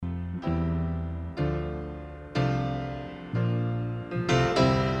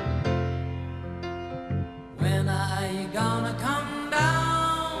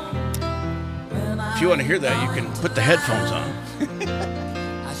you want to hear that, you can put the headphones on. There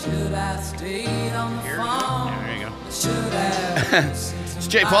you go. It's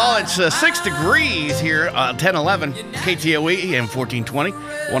Jay Paul. It's 6 degrees here on 1011 KTOE and 1420,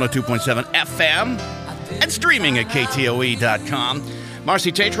 102.7 FM, and streaming at KTOE.com.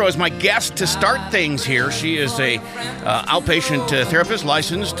 Marcy Tatro is my guest to start things here. She is a outpatient therapist,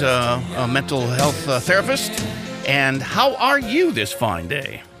 licensed mental health therapist. And how are you this fine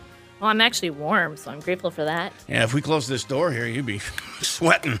day? Well, I'm actually warm, so I'm grateful for that. Yeah, if we close this door here, you'd be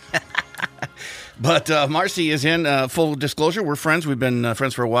sweating. But Marcy is in. Full disclosure, we're friends. We've been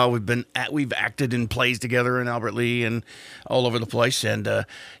friends for a while. We've acted in plays together in Albert Lee and all over the place. And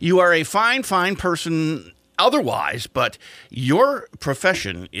you are a fine person otherwise, but your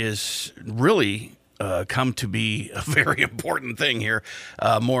profession is really come to be a very important thing here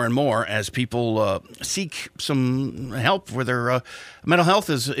more and more as people seek some help with their mental health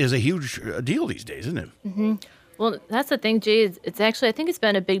is a huge deal these days, isn't it? Mm-hmm. Well, that's the thing, Jay. It's actually, I think it's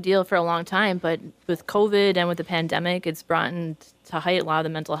been a big deal for a long time, but with COVID and with the pandemic, it's brought to height a lot of the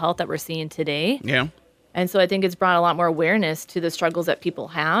mental health that we're seeing today. Yeah. And so I think it's brought a lot more awareness to the struggles that people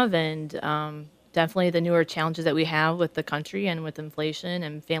have and definitely the newer challenges that we have with the country and with inflation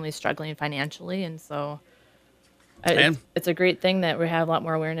and families struggling financially. And so it's a great thing that we have a lot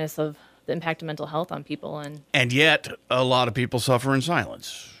more awareness of the impact of mental health on people. And yet a lot of people suffer in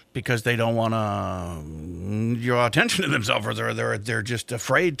silence because they don't want to draw attention to themselves, or they're just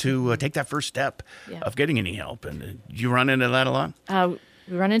afraid to take that first step of getting any help. And you run into that a lot?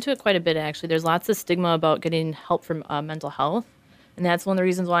 We run into it quite a bit, actually. There's lots of stigma about getting help from mental health. And that's one of the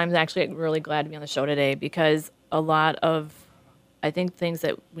reasons why I'm actually really glad to be on the show today, because a lot of, I think, things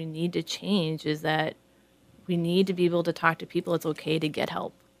that we need to change is that we need to be able to talk to people. It's okay to get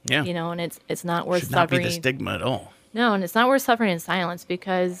help. Yeah. You know, and it's not worth Should not suffering. be the stigma at all. No, and it's not worth suffering in silence,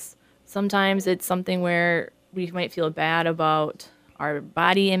 because sometimes it's something where we might feel bad about our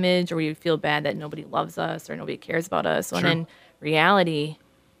body image, or we feel bad that nobody loves us or nobody cares about us. Sure. When in reality,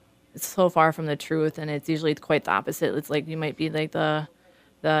 it's so far from the truth, and it's usually quite the opposite. It's like you might be like the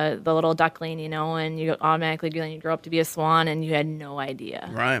little duckling, you know, and you automatically you grow up to be a swan, and you had no idea.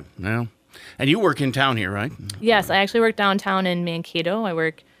 Right. Yeah. And you work in town here, right? Yes, I actually work downtown in Mankato. I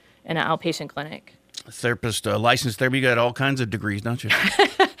work in an outpatient clinic. Therapist, licensed therapy. You got all kinds of degrees, don't you?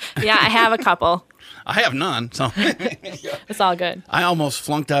 Yeah, I have a couple. I have none, so it's all good. I almost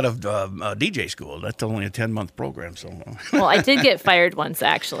flunked out of DJ school. That's only a 10-month program, so. Well, I did get fired once,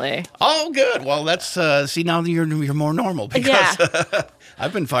 actually. Oh, good. Well, that's see, now you're more normal, because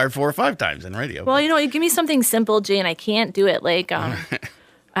I've been fired 4 or 5 times in radio. Well, you know, you give me something simple, Jay, and I can't do it. Like, I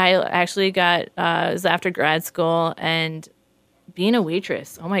actually got it was after grad school, and being a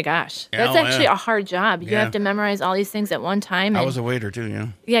waitress, oh my gosh, that's actually a hard job. You have to memorize all these things at one time. I was a waiter too, yeah.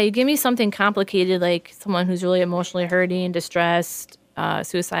 Yeah, you give me something complicated, like someone who's really emotionally hurting, distressed,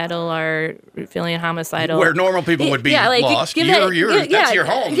 suicidal, or feeling homicidal, where normal people would be lost. That's your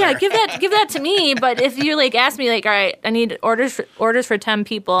home. Yeah, give that to me. But if you ask me, all right, I need orders for 10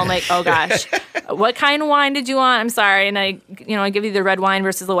 people, I'm like, oh gosh, what kind of wine did you want? I'm sorry, and I give you the red wine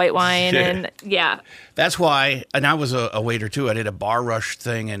versus the white wine, and That's why, and I was a waiter too. I did a bar rush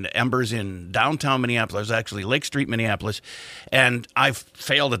thing in Embers in downtown Minneapolis, actually Lake Street, Minneapolis, and I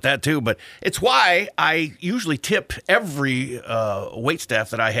failed at that too. But it's why I usually tip every wait staff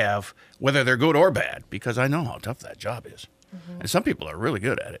that I have, whether they're good or bad, because I know how tough that job is. Mm-hmm. And some people are really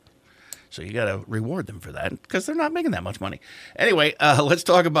good at it. So you got to reward them for that, because they're not making that much money. Anyway, let's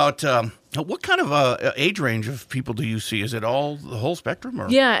talk about what kind of age range of people do you see? Is it all the whole spectrum? Or?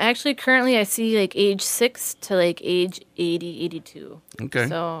 Yeah, actually, currently I see age 6 to age 80, 82. Okay.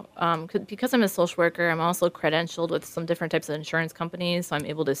 So because I'm a social worker, I'm also credentialed with some different types of insurance companies, so I'm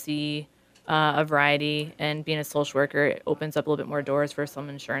able to see a variety. And being a social worker, it opens up a little bit more doors for some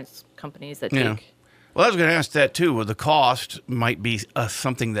insurance companies that take. Well, I was going to ask that too. Well, the cost might be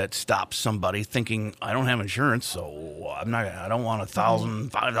something that stops somebody thinking, I don't have insurance, so I don't want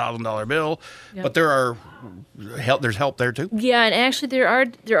 $5,000 bill. Yep. But there's help there too. Yeah, and actually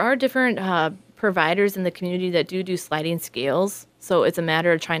there are different providers in the community that do sliding scales. So it's a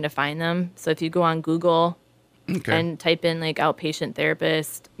matter of trying to find them. So if you go on Google and type in outpatient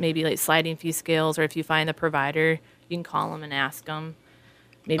therapist, maybe sliding fee scales, or if you find the provider, you can call them and ask them.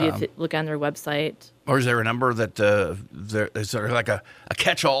 Maybe if you look on their website. Or is there a number that is there like a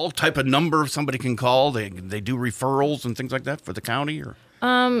catch-all type of number somebody can call? They do referrals and things like that for the county, or?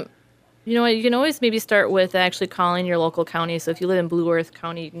 You know what? You can always maybe start with actually calling your local county. So if you live in Blue Earth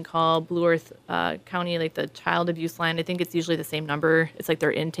County, you can call Blue Earth County, the child abuse line. I think it's usually the same number. It's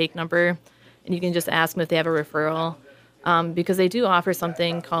their intake number, and you can just ask them if they have a referral, because they do offer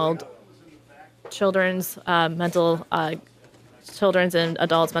something called children's children's and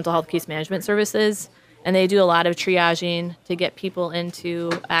adults mental health case management services, and they do a lot of triaging to get people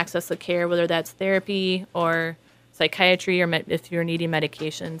into access to care, whether that's therapy or psychiatry or if you're needing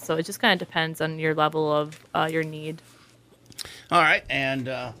medication. So it just kind of depends on your level of your need. All right, and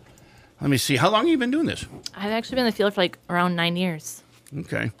let me see. How long have you been doing this? I've actually been in the field for like around 9 years.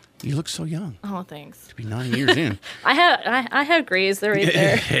 Okay. You look so young. Oh, thanks. To be 9 years in. I have grays. They're right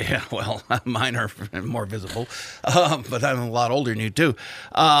there. Yeah, well, mine are more visible, but I'm a lot older than you, too.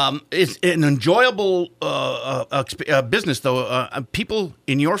 It's an enjoyable business, though. People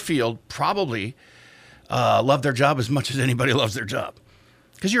in your field probably love their job as much as anybody loves their job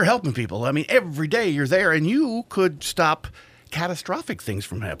because you're helping people. I mean, every day you're there, and you could stop catastrophic things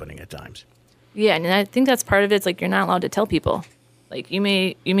from happening at times. Yeah, and I think that's part of it. It's like you're not allowed to tell people. Like you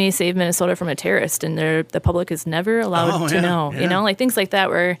may save Minnesota from a terrorist, and the public is never allowed to know. Yeah. You know, like things like that,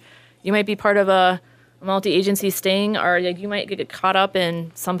 where you might be part of a multi-agency sting, or like you might get caught up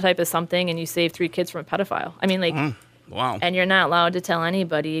in some type of something, and you save 3 kids from a pedophile. I mean, like, wow. And you're not allowed to tell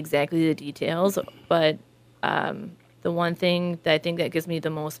anybody exactly the details. But the one thing that I think that gives me the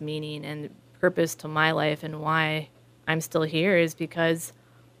most meaning and purpose to my life and why I'm still here is because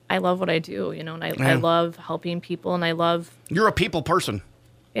I love what I do, you know, and I love helping people, and I love... You're a people person.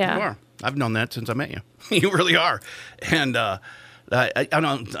 Yeah. You are. I've known that since I met you. You really are. And I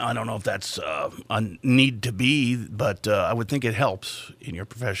don't know if that's a need to be, but I would think it helps in your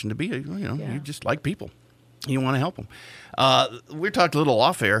profession to be, you just like people. You want to help them. We talked a little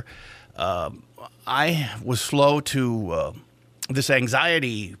off air. I was slow to... this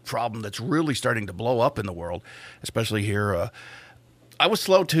anxiety problem that's really starting to blow up in the world, especially here... I was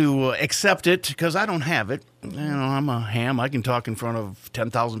slow to accept it because I don't have it. You know, I'm a ham. I can talk in front of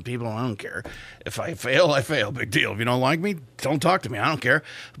 10,000 people. I don't care. If I fail, I fail. Big deal. If you don't like me, don't talk to me. I don't care.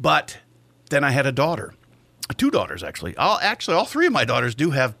 But then I had a daughter. 2 daughters, actually. All 3 of my daughters do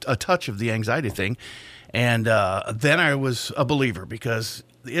have a touch of the anxiety thing. And then I was a believer because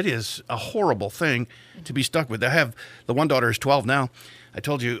it is a horrible thing to be stuck with. I have the one daughter is 12 now. I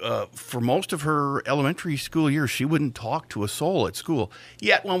told you, for most of her elementary school years, she wouldn't talk to a soul at school.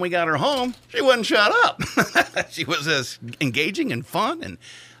 Yet when we got her home, she wouldn't shut up. She was as engaging and fun,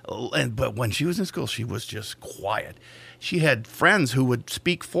 but when she was in school, she was just quiet. She had friends who would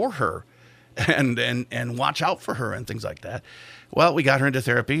speak for her and watch out for her and things like that. Well, we got her into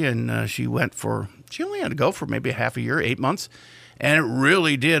therapy, and she only had to go for maybe a half a year, 8 months. And it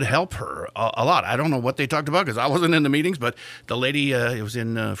really did help her a lot. I don't know what they talked about because I wasn't in the meetings, but the lady, it was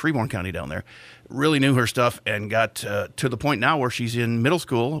in Freeborn County down there, really knew her stuff and got to the point now where she's in middle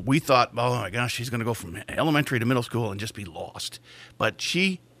school. We thought, oh my gosh, she's going to go from elementary to middle school and just be lost. But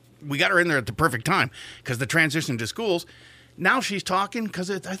we got her in there at the perfect time because the transition to schools. Now she's talking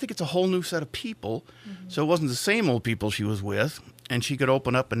because I think it's a whole new set of people. Mm-hmm. So it wasn't the same old people she was with. And she could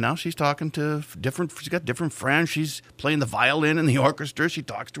open up, and now she's talking to she's got different friends. She's playing the violin in the orchestra. She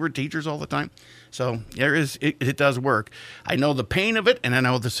talks to her teachers all the time. So it does work. I know the pain of it, and I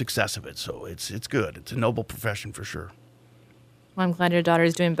know the success of it. So it's good. It's a noble profession for sure. Well, I'm glad your daughter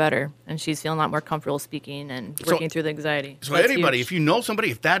is doing better, and she's feeling a lot more comfortable speaking and working through the anxiety. So anybody, huge. If you know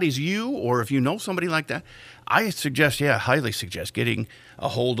somebody, if that is you, or if you know somebody like that, I highly suggest getting a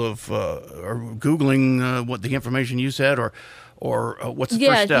hold of or Googling what the information you said, or what's the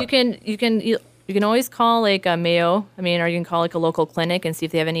first step? You can always call like a Mayo. I mean, or you can call like a local clinic and see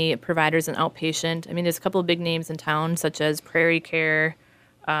if they have any providers in outpatient. I mean, there's a couple of big names in town, such as Prairie Care.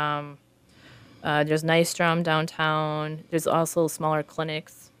 There's Nystrom downtown. There's also smaller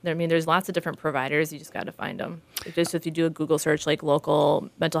clinics. There's lots of different providers. You just got to find them. Just if you do a Google search, like local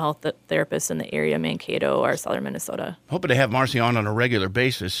mental health therapists in the area, Mankato or Southern Minnesota. Hoping to have Marcy on a regular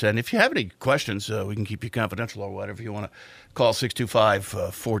basis. And if you have any questions, we can keep you confidential or whatever. You want to call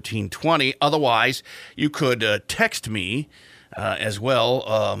 625-1420. Otherwise, you could text me as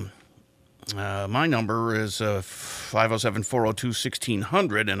well. My number is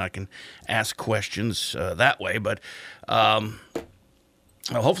 507-402-1600, and I can ask questions that way. But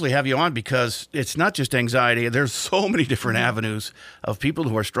I'll hopefully have you on because it's not just anxiety. There's so many different avenues of people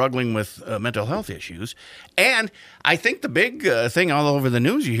who are struggling with mental health issues. And I think the big thing all over the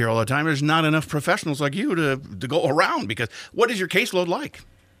news you hear all the time, there's not enough professionals like you to go around because what is your caseload like?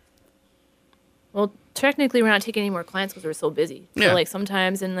 Well, technically, we're not taking any more clients because we're so busy. So, like,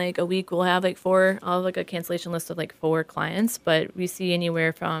 sometimes in, like, a week, we'll have, like, I'll have, like, a cancellation list of, like, 4 clients. But we see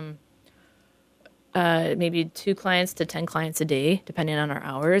anywhere from maybe 2 clients to 10 clients a day, depending on our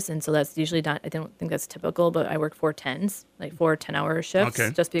hours. And so that's usually not, I don't think that's typical, but I work 4 10s, like 4 10-hour shifts.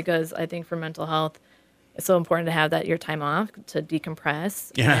 Okay. Just because I think for mental health, it's so important to have your time off to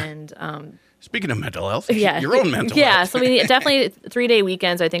decompress. Yeah. And Speaking of mental health, Yeah. your own mental Yeah. health. So we definitely 3-day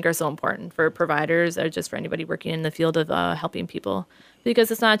weekends, I think, are so important for providers or just for anybody working in the field of helping people.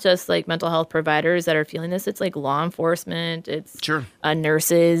 Because it's not just like mental health providers that are feeling this. It's like law enforcement. It's Sure.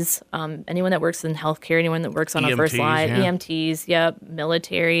 Nurses, anyone that works in healthcare, anyone that works on a first EMTs, line, yeah. EMTs, yep,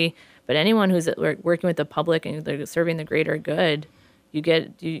 military. But anyone who's working with the public and they're serving the greater good, you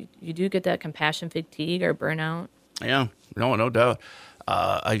do get that compassion fatigue or burnout. Yeah, no doubt.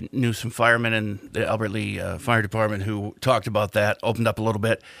 I knew some firemen in the Albert Lee Fire Department who talked about that, opened up a little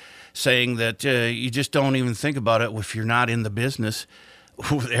bit, saying that you just don't even think about it if you're not in the business.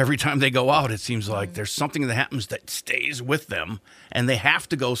 Every time they go out, it seems like there's something that happens that stays with them, and they have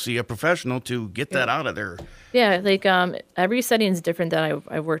to go see a professional to get that out of there. Yeah, like every setting is different that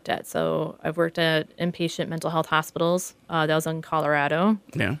I've worked at. So I've worked at inpatient mental health hospitals. That was in Colorado.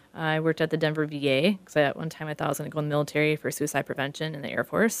 Yeah. I worked at the Denver VA because at one time I thought I was going to go in the military for suicide prevention in the Air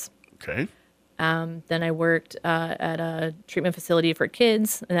Force. Okay. Then I worked at a treatment facility for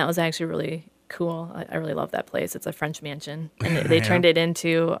kids, and that was actually really cool. I really love that place. It's a French mansion, and they turned it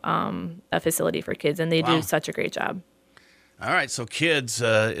into a facility for kids, and they do such a great job. All right, so kids,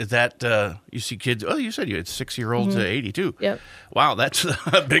 is that you see kids? Oh, you said you had 6-year-olds to 82. Yep. Wow, that's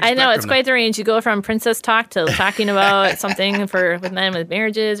a big. I know, it's spectrum. quite the range. You go from princess talk to talking about something with men with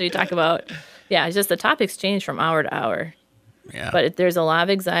marriages, or you talk about, it's just the topics change from hour to hour. Yeah. But there's a lot of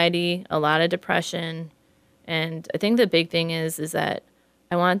anxiety, a lot of depression, and I think the big thing is that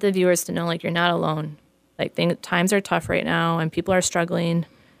I want the viewers to know, like, you're not alone. Like, times are tough right now, and people are struggling,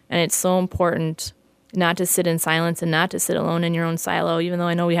 and it's so important not to sit in silence and not to sit alone in your own silo, even though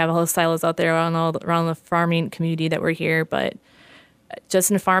I know we have all the silos out there around the farming community that we're here, but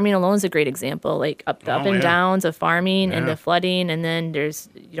just in farming alone is a great example, like the up and downs of farming and the flooding, and then you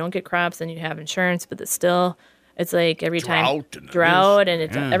don't get crops and you have insurance, but it's like every time drought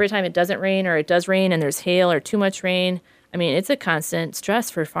and every time it doesn't rain or it does rain and there's hail or too much rain. I mean, it's a constant stress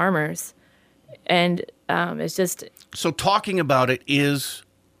for farmers, and it's just so talking about it is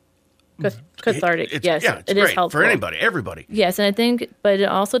cathartic. Yes, it's it great is helpful for everybody. Yes, and I think, but it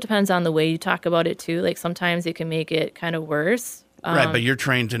also depends on the way you talk about it too. Like sometimes it can make it kind of worse. Right, but you're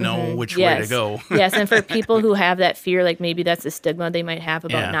trained to know which way to go. Yes, and for people who have that fear, like maybe that's a stigma they might have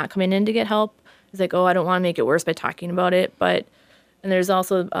about not coming in to get help. It's like, oh, I don't want to make it worse by talking about it, and there's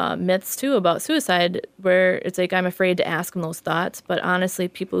also myths, too, about suicide where it's like I'm afraid to ask them those thoughts. But honestly,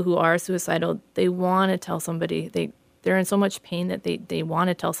 people who are suicidal, they want to tell somebody. They're in so much pain that they want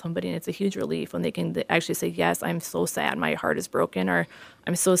to tell somebody. And it's a huge relief when they can actually say, yes, I'm so sad my heart is broken, or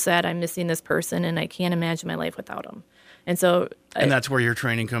I'm so sad I'm missing this person and I can't imagine my life without them. And so... And that's where your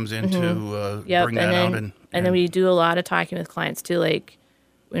training comes in to bring that out. And then we do a lot of talking with clients, too, like...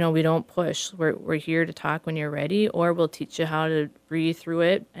 we don't push. We're here to talk when you're ready, or we'll teach you how to breathe through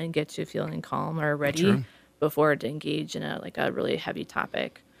it and get you feeling calm or ready before to engage in a really heavy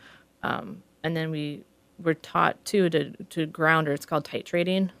topic. And then we're taught too to ground, or it's called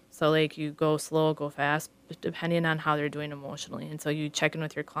titrating. So like you go slow, go fast, depending on how they're doing emotionally. And so you check in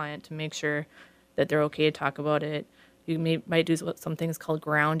with your client to make sure that they're okay to talk about it. You might do some things called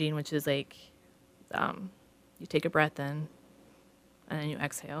grounding, which is like you take a breath in, and then you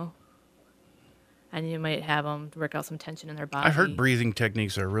exhale. And you might have them work out some tension in their body. I've heard breathing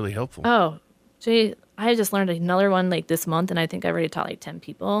techniques are really helpful. Oh, Jay, I just learned another one like this month, and I think I've already taught like 10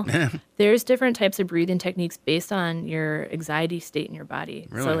 people. There's different types of breathing techniques based on your anxiety state in your body.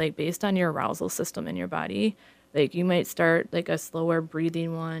 Really? So like based on your arousal system in your body, like you might start like a slower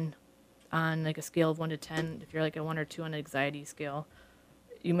breathing one on like a scale of 1 to 10. If you're like a 1 or 2 on an anxiety scale,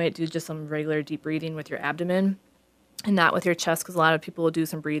 you might do just some regular deep breathing with your abdomen and not with your chest, because a lot of people will do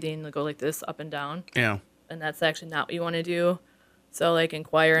some breathing. They'll go like this up and down. Yeah. And that's actually not what you want to do. So like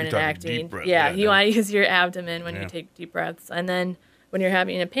inquiring and acting. Breath, you want to use your abdomen when you take deep breaths. And then when you're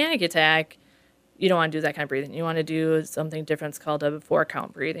having a panic attack, you don't want to do that kind of breathing. You want to do something different. It's called a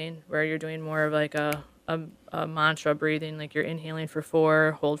 4-count breathing, where you're doing more of like a mantra breathing, like you're inhaling for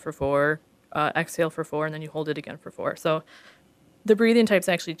 4, hold for 4, exhale for 4, and then you hold it again for 4. So the breathing types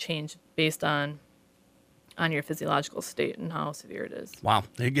actually change based on your physiological state and how severe it is. Wow,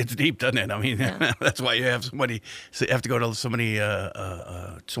 it gets deep, doesn't it? I mean, that's why you have have to go to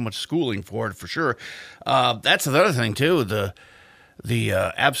so much schooling for it, for sure. That's the other thing too, the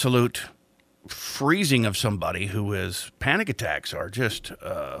absolute freezing of somebody who is panic attacks are just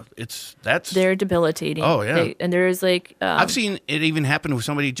they're debilitating. Oh yeah, and there's like I've seen it even happen with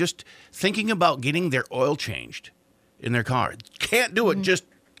somebody just thinking about getting their oil changed in their car. Can't do it, just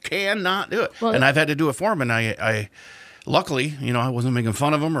cannot do it. Well, and I've had to do it for them, and I luckily, I wasn't making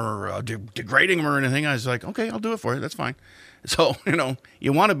fun of them or degrading them or anything. I was like, okay, I'll do it for you. That's fine. So,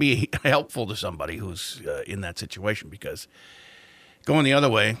 you want to be helpful to somebody who's in that situation, because going the other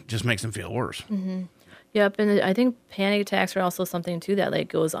way just makes them feel worse. Mm-hmm. Yep, and I think panic attacks are also something too that like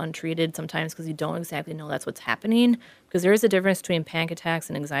goes untreated sometimes because you don't exactly know that's what's happening. Because there is a difference between panic attacks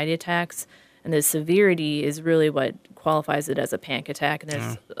and anxiety attacks, and the severity is really what qualifies it as a panic attack. And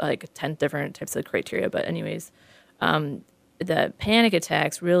there's like 10 different types of criteria. But anyways, the panic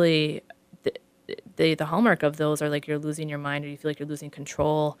attacks really, the hallmark of those are like you're losing your mind, or you feel like you're losing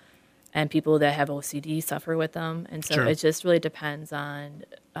control. And people that have OCD suffer with them. And so it just really depends on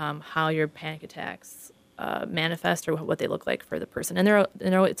how your panic attacks manifest, or what they look like for the person. And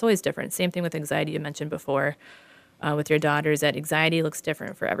it's always different. Same thing with anxiety you mentioned before with your daughters, that anxiety looks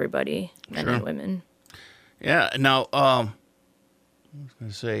different for everybody, men and women. Yeah. Now, I was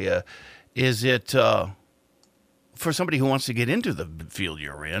going to say, is it for somebody who wants to get into the field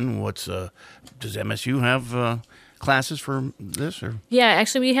you're in, does MSU have classes for this? Or? Yeah,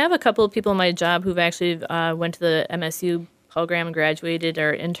 actually, we have a couple of people in my job who've actually went to the MSU program and graduated,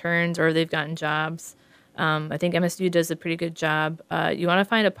 or interns, or they've gotten jobs. I think MSU does a pretty good job. You want to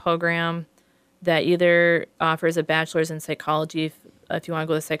find a program that either offers a bachelor's in psychology, if you want to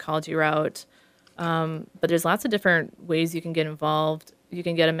go the psychology route. But there's lots of different ways you can get involved. You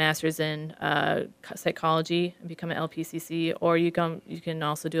can get a master's in psychology and become an LPCC, or you can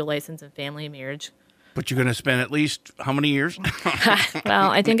also do a license in family and marriage. But you're going to spend at least how many years?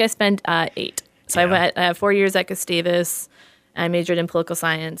 Well, I think I spent 8. So I have 4 years at Gustavus. I majored in political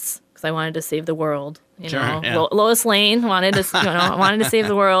science because I wanted to save the world. Lois Lane wanted to save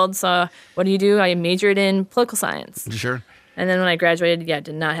the world. So what do? I majored in political science. Sure. And then when I graduated,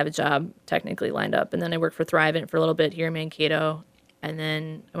 did not have a job technically lined up. And then I worked for Thrivent for a little bit here in Mankato. And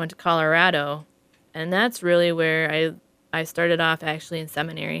then I went to Colorado. And that's really where I started off actually in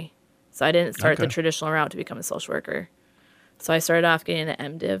seminary. So I didn't start the traditional route to become a social worker. So I started off getting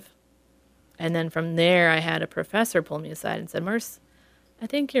an MDiv. And then from there, I had a professor pull me aside and said, Merce, I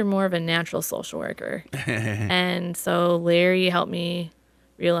think you're more of a natural social worker. And so Larry helped me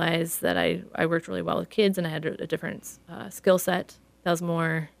realize that I worked really well with kids, and I had a different skill set that was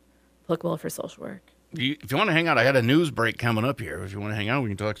more applicable for social work. If you want to hang out, I had a news break coming up here. If you want to hang out, we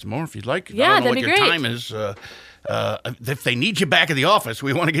can talk some more if you'd like. Yeah, I don't know that'd what be your great. time is. If they need you back at the office,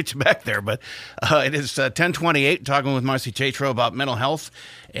 we want to get you back there. But it is 10:28, talking with Marcy Tatro about mental health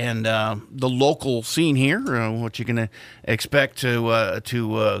and the local scene here, what you're going to expect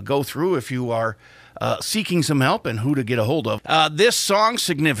to go through if you are seeking some help, and who to get a hold of. This song's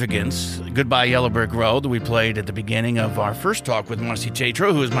significance, Goodbye Yellow Brick Road, that we played at the beginning of our first talk with Marcy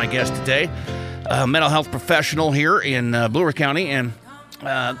Tatro, who is my guest today, a mental health professional here in Blue Earth County, and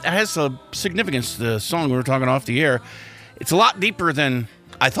it has a significance, the song we were talking off the air. It's a lot deeper than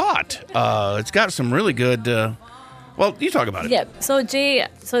I thought. It's got some really good... well, you talk about it. Yeah. So Jay,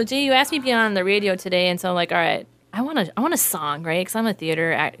 you asked me to be on the radio today, and so I'm like, all right, I want a song, right? Because I'm a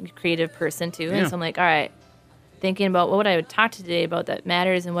theater creative person too, and so I'm like, all right, thinking about what would I talk today about that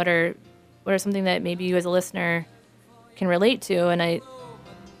matters, and what are something that maybe you as a listener can relate to, and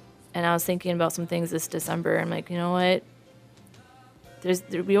I was thinking about some things this December. I'm like, you know what?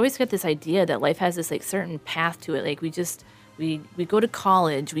 We always get this idea that life has this like certain path to it. Like we go to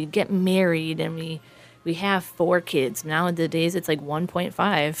college, we get married, and we have 4 kids. Nowadays it's like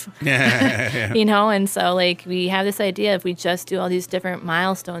 1.5. Yeah. And so like we have this idea, if we just do all these different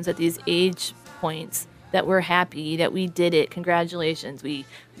milestones at these age points, that we're happy, that we did it. Congratulations. We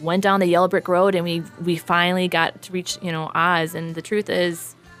went down the yellow brick road and we finally got to reach, Oz. And the truth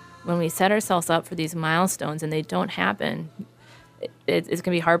is, when we set ourselves up for these milestones and they don't happen, it's going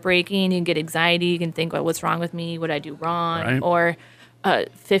to be heartbreaking. You can get anxiety. You can think, what's wrong with me? What did I do wrong? Right. Or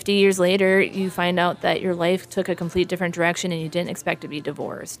 50 years later, you find out that your life took a complete different direction and you didn't expect to be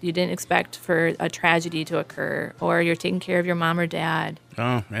divorced. You didn't expect for a tragedy to occur, or you're taking care of your mom or dad.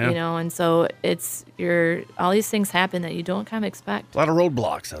 Oh, yeah. And so all these things happen that you don't kind of expect. A lot of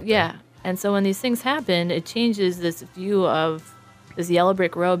roadblocks out there. Yeah. And so when these things happen, it changes this view of this yellow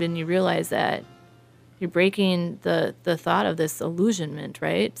brick road, and you realize that you're breaking the thought of this illusionment,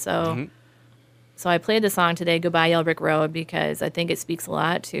 right? So So I played the song today, Goodbye Yellow Brick Road, because I think it speaks a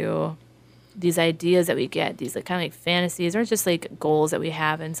lot to these ideas that we get, these kind of like fantasies or just like goals that we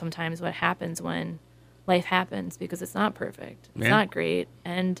have, and sometimes what happens when life happens, because it's not perfect. It's not great.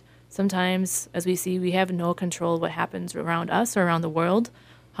 And sometimes, as we see, we have no control of what happens around us or around the world.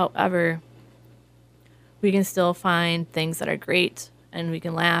 However, we can still find things that are great, and we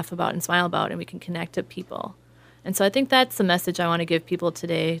can laugh about and smile about, and we can connect to people. And so I think that's the message I want to give people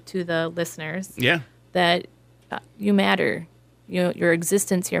today, to the listeners. Yeah. That you matter. your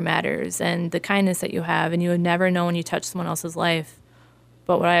existence here matters, and the kindness that you have, and you would never know when you touch someone else's life.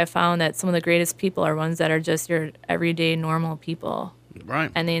 But what I have found that some of the greatest people are ones that are just your everyday normal people.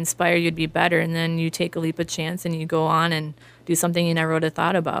 Right. And they inspire you to be better, and then you take a leap of chance and you go on and do something you never would have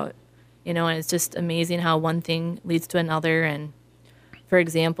thought about. And it's just amazing how one thing leads to another. And for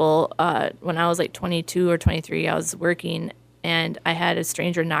example, when I was like 22 or 23, I was working and I had a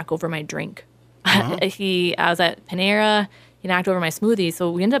stranger knock over my drink. Uh-huh. I was at Panera. He knocked over my smoothie.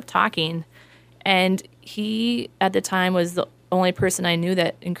 So we ended up talking. And he, at the time, was the only person I knew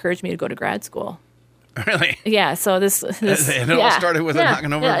that encouraged me to go to grad school. Really? Yeah. So this it all started with a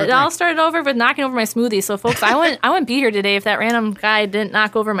knocking over. Yeah, it all started over with knocking over my smoothie. So, folks, I wouldn't be here today if that random guy didn't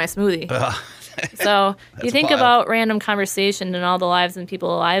knock over my smoothie. So you think about random conversation and all the lives and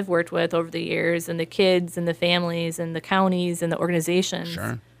people I've worked with over the years, and the kids and the families and the counties and the organizations.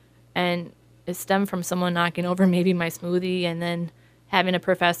 Sure. And it stemmed from someone knocking over maybe my smoothie, and then having a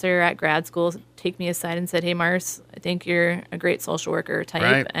professor at grad school take me aside and said, "Hey, Mars, I think you're a great social worker type."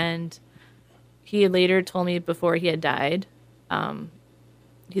 Right. And he had later told me before he had died,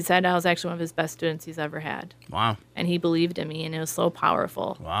 he said I was actually one of his best students he's ever had. Wow. And he believed in me, and it was so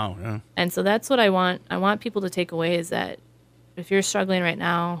powerful. Wow, yeah. And so that's what I want. I want people to take away is that if you're struggling right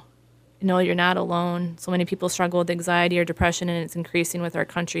now, you're not alone. So many people struggle with anxiety or depression, and it's increasing with our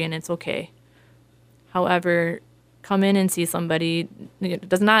country, and it's okay. However, come in and see somebody.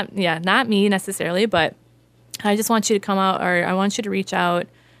 Not me necessarily, but I just want you to come out, or I want you to reach out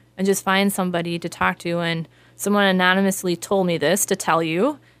and just find somebody to talk to. And someone anonymously told me this to tell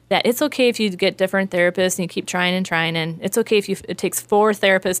you that it's okay if you get different therapists and you keep trying and trying, and it's okay if it takes 4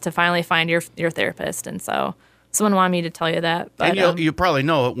 therapists to finally find your therapist. And so someone wanted me to tell you that. But, and you probably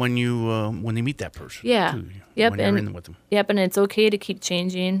know it when you meet that person. Yeah. Too, yep. When you're in with them. Yep. And it's okay to keep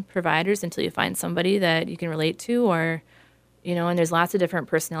changing providers until you find somebody that you can relate to, or and there's lots of different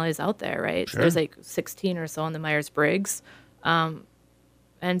personalities out there, right? Sure. So there's like 16 or so on the Myers-Briggs.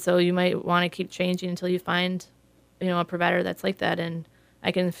 And so you might want to keep changing until you find, a provider that's like that. And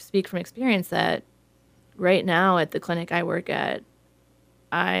I can speak from experience that right now at the clinic I work at,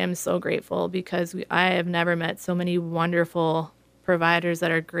 I am so grateful because I have never met so many wonderful providers that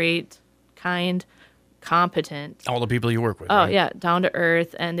are great, kind, competent. All the people you work with. Oh, right? yeah, down to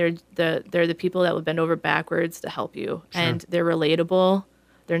earth. And they're the people that will bend over backwards to help you. Sure. And they're relatable.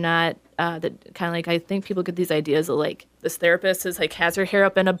 They're not kind of like, I think people get these ideas of like this therapist is like has her hair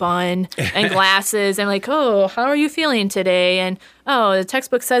up in a bun and glasses and like, oh, how are you feeling today? And oh, the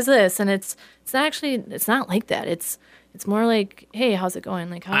textbook says this, and it's not like that. It's more like, hey, how's it going?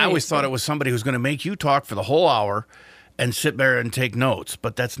 Like, I always thought it was somebody who's going to make you talk for the whole hour and sit there and take notes,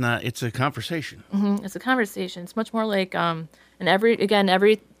 but that's not. It's a conversation. Mm-hmm. It's a conversation. It's much more like, and every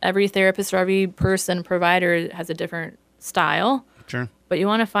therapist or every person provider has a different style. Sure. But you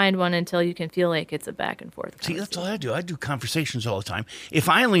want to find one until you can feel like it's a back and forth. See, that's all I do. I do conversations all the time. If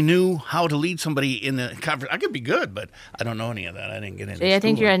I only knew how to lead somebody in the conversation, I could be good, but I don't know any of that. I didn't get into I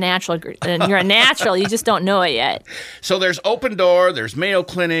think you're a natural. You're a natural. You just don't know it yet. So there's Open Door, there's Mayo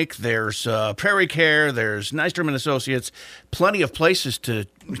Clinic, there's Prairie Care, there's Nystrom and Associates. Plenty of places to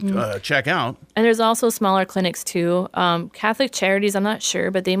check out. And there's also smaller clinics too. Catholic Charities, I'm not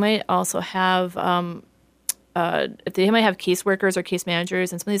sure, but they might also have. If they might have caseworkers or case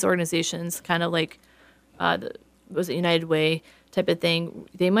managers, and some of these organizations, kind of like, was it United Way type of thing,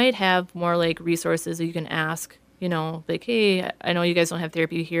 they might have more like resources that you can ask, like, hey, I know you guys don't have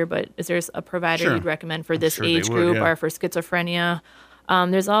therapy here, but is there a provider you'd recommend for this age group or for schizophrenia?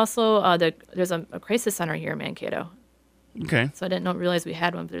 There's also there's a crisis center here in Mankato. Okay. So I didn't realize we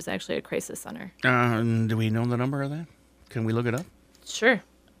had one, but there's actually a crisis center. Do we know the number of that? Can we look it up? Sure.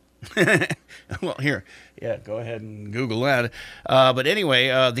 Well, here, go ahead and Google that. But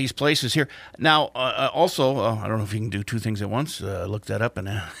anyway, these places here. Now, also, I don't know if you can do 2 things at once. Look that up. And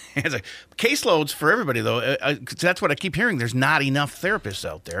caseloads for everybody, though. 'Cause that's what I keep hearing. There's not enough therapists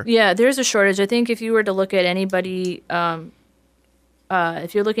out there. Yeah, there's a shortage. I think if you were to look at anybody,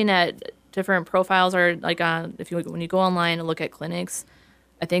 if you're looking at different profiles or like when you go online and look at clinics,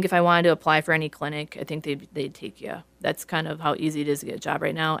 I think if I wanted to apply for any clinic, I think they'd take you. That's kind of how easy it is to get a job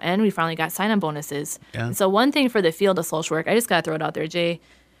right now. And we finally got sign-on bonuses. Yeah. And so one thing for the field of social work, I just got to throw it out there, Jay,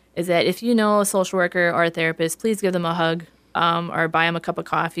 is that if you know a social worker or a therapist, please give them a hug or buy them a cup of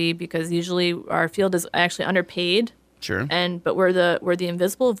coffee, because usually our field is actually underpaid. Sure. But we're the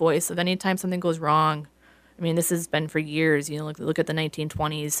invisible voice of any time something goes wrong. I mean, this has been for years. Look at the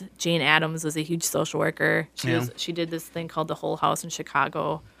 1920s. Jane Addams was a huge social worker. She did this thing called the Whole House in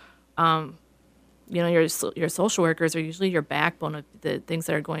Chicago. your social workers are usually your backbone of the things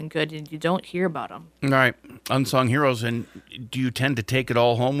that are going good, and you don't hear about them. All right. Unsung heroes. And do you tend to take it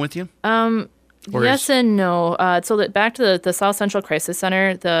all home with you? Yes and no. Back to the South Central Crisis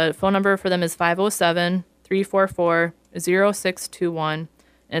Center, the phone number for them is 507-344-0621. And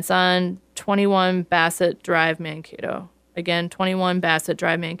it's on 21 Bassett Drive, Mankato. Again, 21 Bassett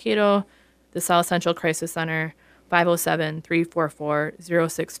Drive, Mankato, the South Central Crisis Center,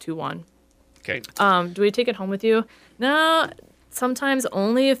 507-344-0621. Okay. Do we take it home with you? No, sometimes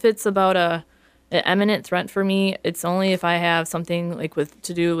only if it's about an imminent threat for me. It's only if I have something like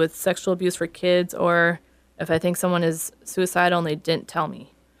to do with sexual abuse for kids, or if I think someone is suicidal and they didn't tell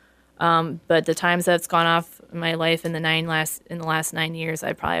me. But the times that's gone off in my life in the last 9 years,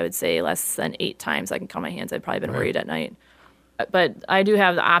 I probably would say less than 8 times. I can count my hands. I've probably been worried at night. But I do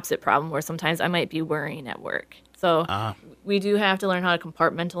have the opposite problem where sometimes I might be worrying at work. So we do have to learn how to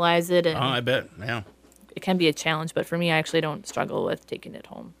compartmentalize it. And I bet. Yeah. It can be a challenge, but for me, I actually don't struggle with taking it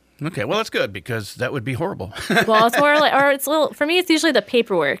home. Okay, well, that's good because that would be horrible. Well, it's more like, or it's a little, for me, it's usually the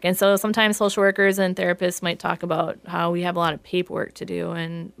paperwork. And so sometimes social workers and therapists might talk about how we have a lot of paperwork to do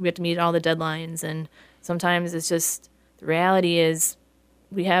and we have to meet all the deadlines. And sometimes it's just, the reality is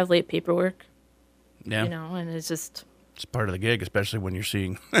we have late paperwork, yeah. And it's just. It's part of the gig, especially when you're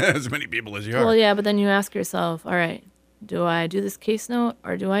seeing as many people as you are. Well, yeah, but then you ask yourself, all right, do I do this case note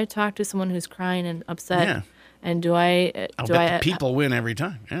or do I talk to someone who's crying and upset? Yeah. And do I? I'll bet the people win every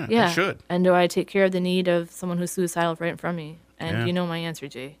time. Yeah, yeah, they should. And do I take care of the need of someone who's suicidal right in front of me? And you know my answer,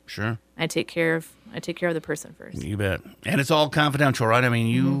 Jay. Sure. I take care of the person first. You bet. And it's all confidential, right? I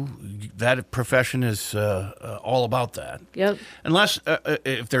mean, that profession is all about that. Yep. Unless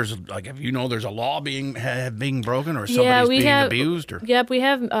if there's there's a law being broken or somebody's being abused. Or Yep, we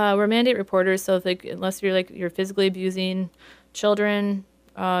have we're mandate reporters. So unless you're physically abusing children,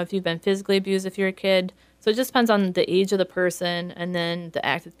 if you've been physically abused, if you're a kid. So it just depends on the age of the person and then the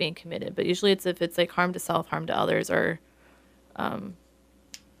act that's being committed. But usually if it's like harm to self, harm to others, or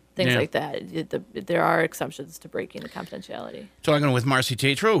things like that. There are exceptions to breaking the confidentiality. Talking with Marcy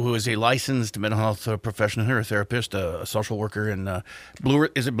Tatro, who is a licensed mental health professional here, a therapist, a social worker in Blue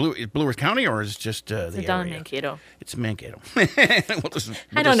Earth County, or is it just the area? Down in Mankato. It's Mankato.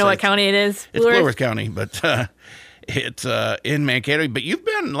 I don't know what county it is. It's Blue Earth County, but it's in Mankato. But you've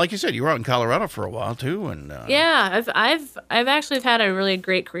been, like you said, you were out in Colorado for a while too, and yeah, I've actually had a really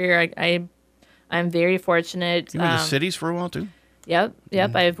great career. I'm very fortunate. You were in the cities for a while too? Yep.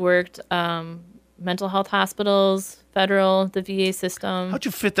 I've worked mental health hospitals, federal, the VA system. How'd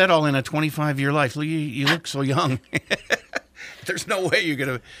you fit that all in a 25-year life? You look so young. There's no way you're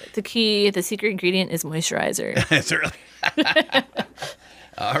going to... The secret ingredient is moisturizer. It's really...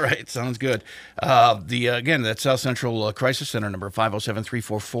 All right, sounds good. Again, that's South Central Crisis Center, number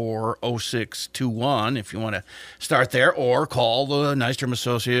 507-344-0621, if you want to start there, or call the Nystrom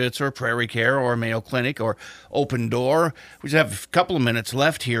Associates or Prairie Care or Mayo Clinic or Open Door. We just have a couple of minutes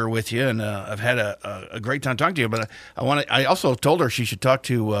left here with you, and I've had a great time talking to you, but I also told her she should talk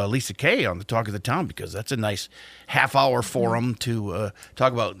to Lisa Kay on the Talk of the Town, because that's a nice half-hour forum to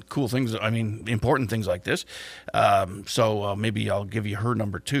talk about cool things, important things like this. So maybe I'll give you her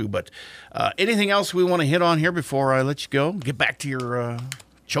number too. But anything else we want to hit on here before I let you go? Get back to your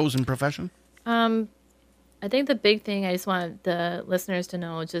chosen profession? I think the big thing I just want the listeners to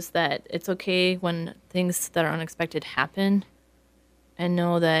know is just that it's okay when things that are unexpected happen, and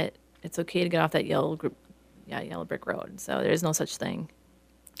know that it's okay to get off that yellow brick road. So there's no such thing.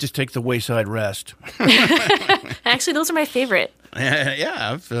 Just take the wayside rest. Actually, those are my favorite.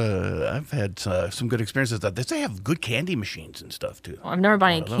 Yeah, I've had some good experiences. They have good candy machines and stuff too. Well, I've never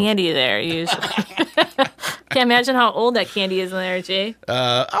bought any candy there. Usually, can't imagine how old that candy is in there, Jay.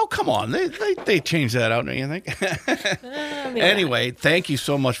 Oh, come on, they changed that out, don't you think? Anyway, thank you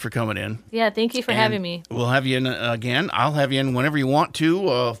so much for coming in. Yeah, thank you for having me. We'll have you in again. I'll have you in whenever you want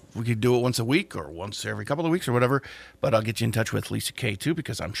to. We could do it once a week or once every couple of weeks or whatever. But I'll get you in touch with Lisa Kay too,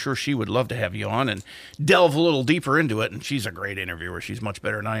 because I'm sure she would love to have you on and delve a little deeper into it. And she's a great interviewer. She's much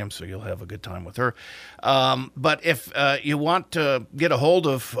better than I am, so you'll have a good time with her. But if you want to get a hold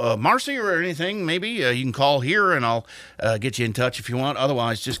of Marcy or anything, maybe you can call here and I'll get you in touch if you want.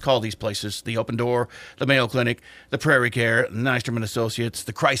 Otherwise, just call these places: the Open Door, the Mayo Clinic, the Prairie Care, Nystrom Associates,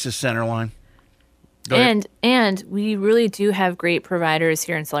 the Crisis Center line. And we really do have great providers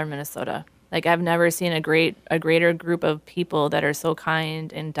here in Southern Minnesota. Like, I've never seen a greater group of people that are so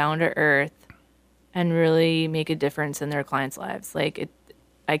kind and down to earth and really make a difference in their clients' lives. Like,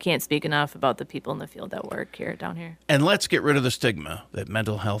 I can't speak enough about the people in the field that work here down here. And let's get rid of the stigma that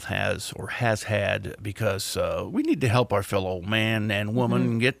mental health has or has had, because we need to help our fellow man and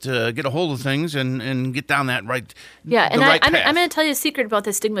woman get a hold of things and get down that right. Yeah, and right I'm path. going to tell you a secret about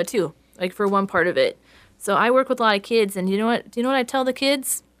this stigma too. Like for one part of it, so I work with a lot of kids, and you know what? Do you know what I tell the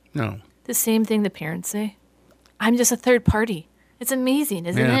kids? No. The same thing the parents say. I'm just a third party. It's amazing,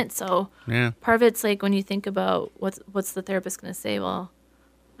 isn't it? So part of it's like when you think about what's the therapist going to say? Well,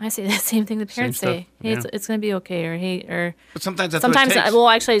 I say the same thing the parents say. Hey, it's going to be okay, or hey, or. But sometimes that's what it takes. Well,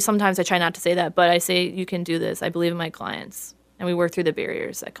 actually, sometimes I try not to say that, but I say you can do this. I believe in my clients, and we work through the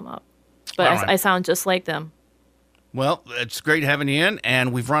barriers that come up. But I sound just like them. Well, it's great having you in,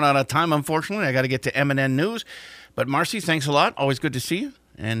 and we've run out of time, unfortunately. I got to get to M&N News. But Marcy, thanks a lot. Always good to see you,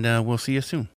 and we'll see you soon.